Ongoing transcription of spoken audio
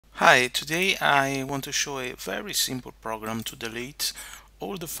Hi, today I want to show a very simple program to delete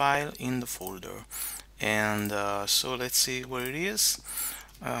all the file in the folder. And so let's see where it is.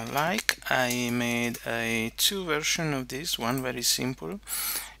 Like I made a two version of this, one very simple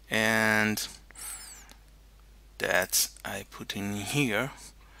and that I put in here,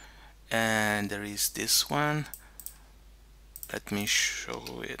 and there is this one. Let me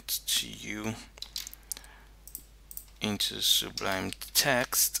show it to you into Sublime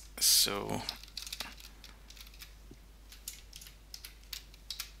Text. So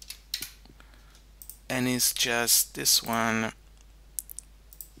and it's just this one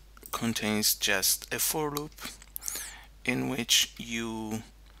contains just a for loop in which you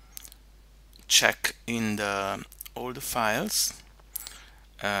check in all the files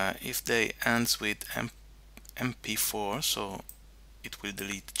if they ends with mp4, so it will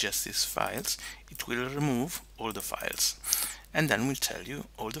delete just these files. It will remove all the files and then will tell you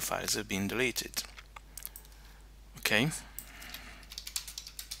all the files have been deleted. Okay.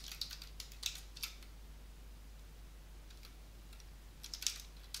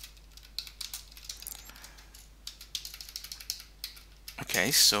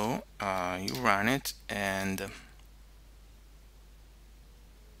 Okay, so you run it and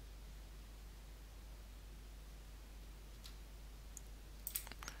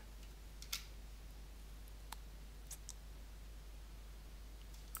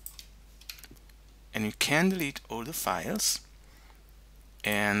you can delete all the files,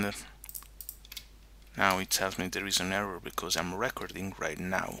 and now it tells me there is an error because I'm recording right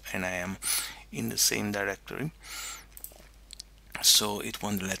now and I am in the same directory, so it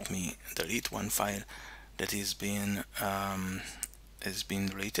won't let me delete one file that is being has been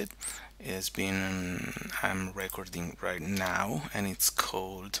deleted. I'm recording right now and it's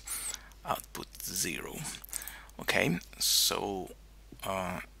called output 0. Okay, so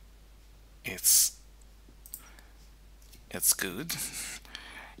it's good.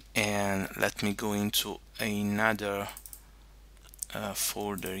 And let me go into another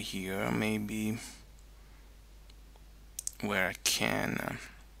folder here, maybe where I can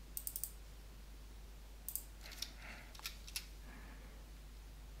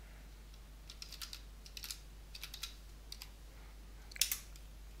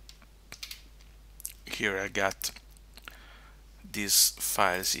here I got these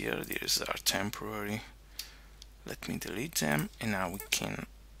files here. These are temporary. Let me delete them, and now we can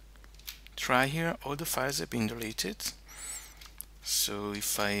try here. All the files have been deleted. So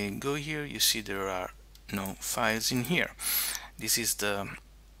if I go here, you see there are no files in here. This is the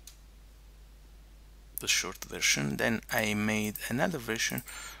short version. Then I made another version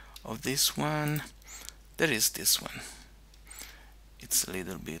of this one. There is this one. It's a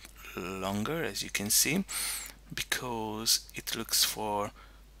little bit longer, as you can see, because it looks for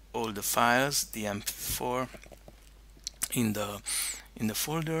all the files, the mp4 in the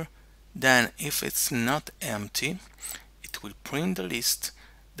folder. Then if it's not empty, it will print the list,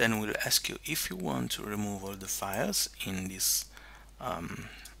 then will ask you if you want to remove all the files in this um,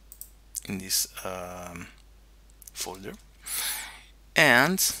 folder,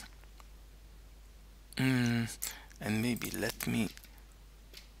 and maybe let me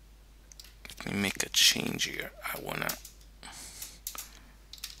make a change here. I wanna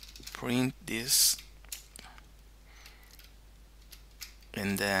print this,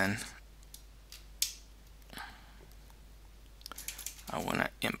 and then I wanna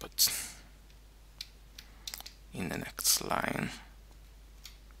input in the next line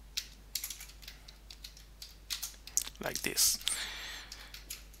like this.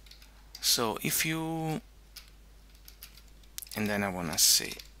 So if you, and then I wanna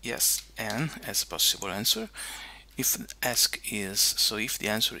say yes and as a possible answer. If ask is, so if the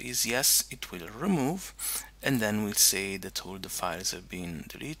answer is yes, it will remove, and then we'll say that all the files have been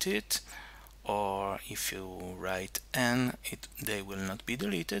deleted. Or if you write n, they will not be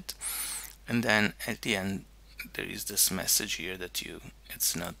deleted. And then at the end there is this message here that it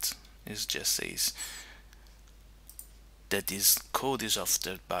just says that this code is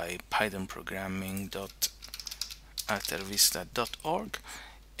authored by pythonprogramming.altervista.org,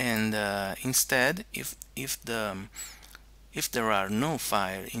 and instead if there are no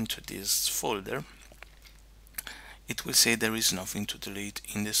file into this folder, it will say there is nothing to delete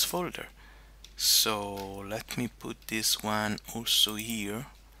in this folder. So let me put this one also here,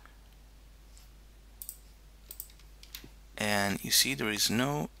 and you see there is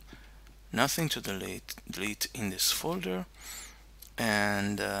nothing to delete in this folder.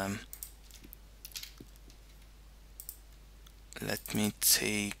 And let me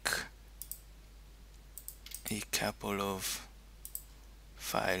take a couple of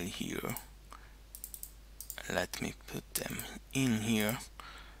file here. Let me put them in here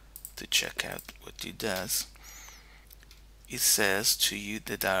to check out what it does. It says to you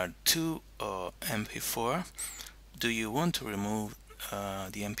that there are two MP4. Do you want to remove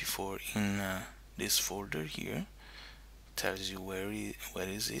the MP4 in this folder here? Tells you where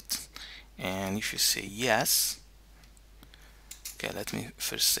is it, and if you say yes, okay, let me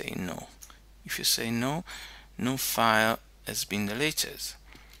first say no. If you say no, no file has been deleted.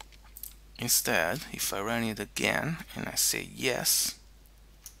 Instead, if I run it again and I say yes,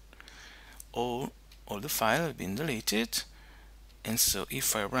 all the files have been deleted. And so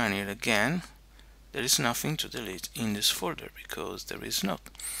if I run it again, there is nothing to delete in this folder because there is not.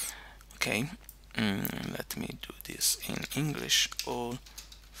 Okay, let me do this in English. All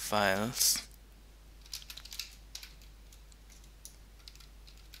files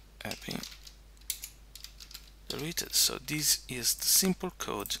have been deleted. So this is the simple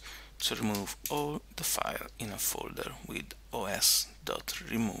code to remove all the file in a folder with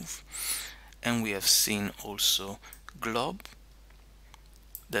os.remove. And we have seen also glob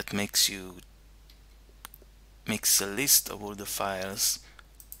that makes a list of all the files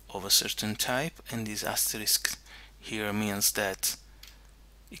of a certain type, and this asterisk here means that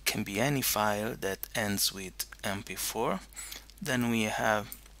it can be any file that ends with mp4. Then we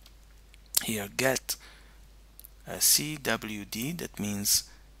have here get cwd, that means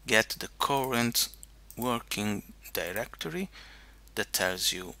get the current working directory, that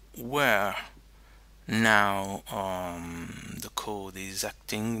tells you where now the code is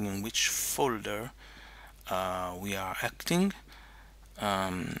acting, in which folder we are acting,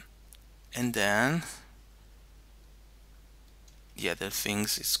 and then the other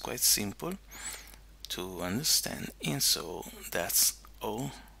things is quite simple to understand. And so that's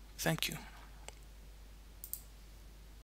all. Thank you.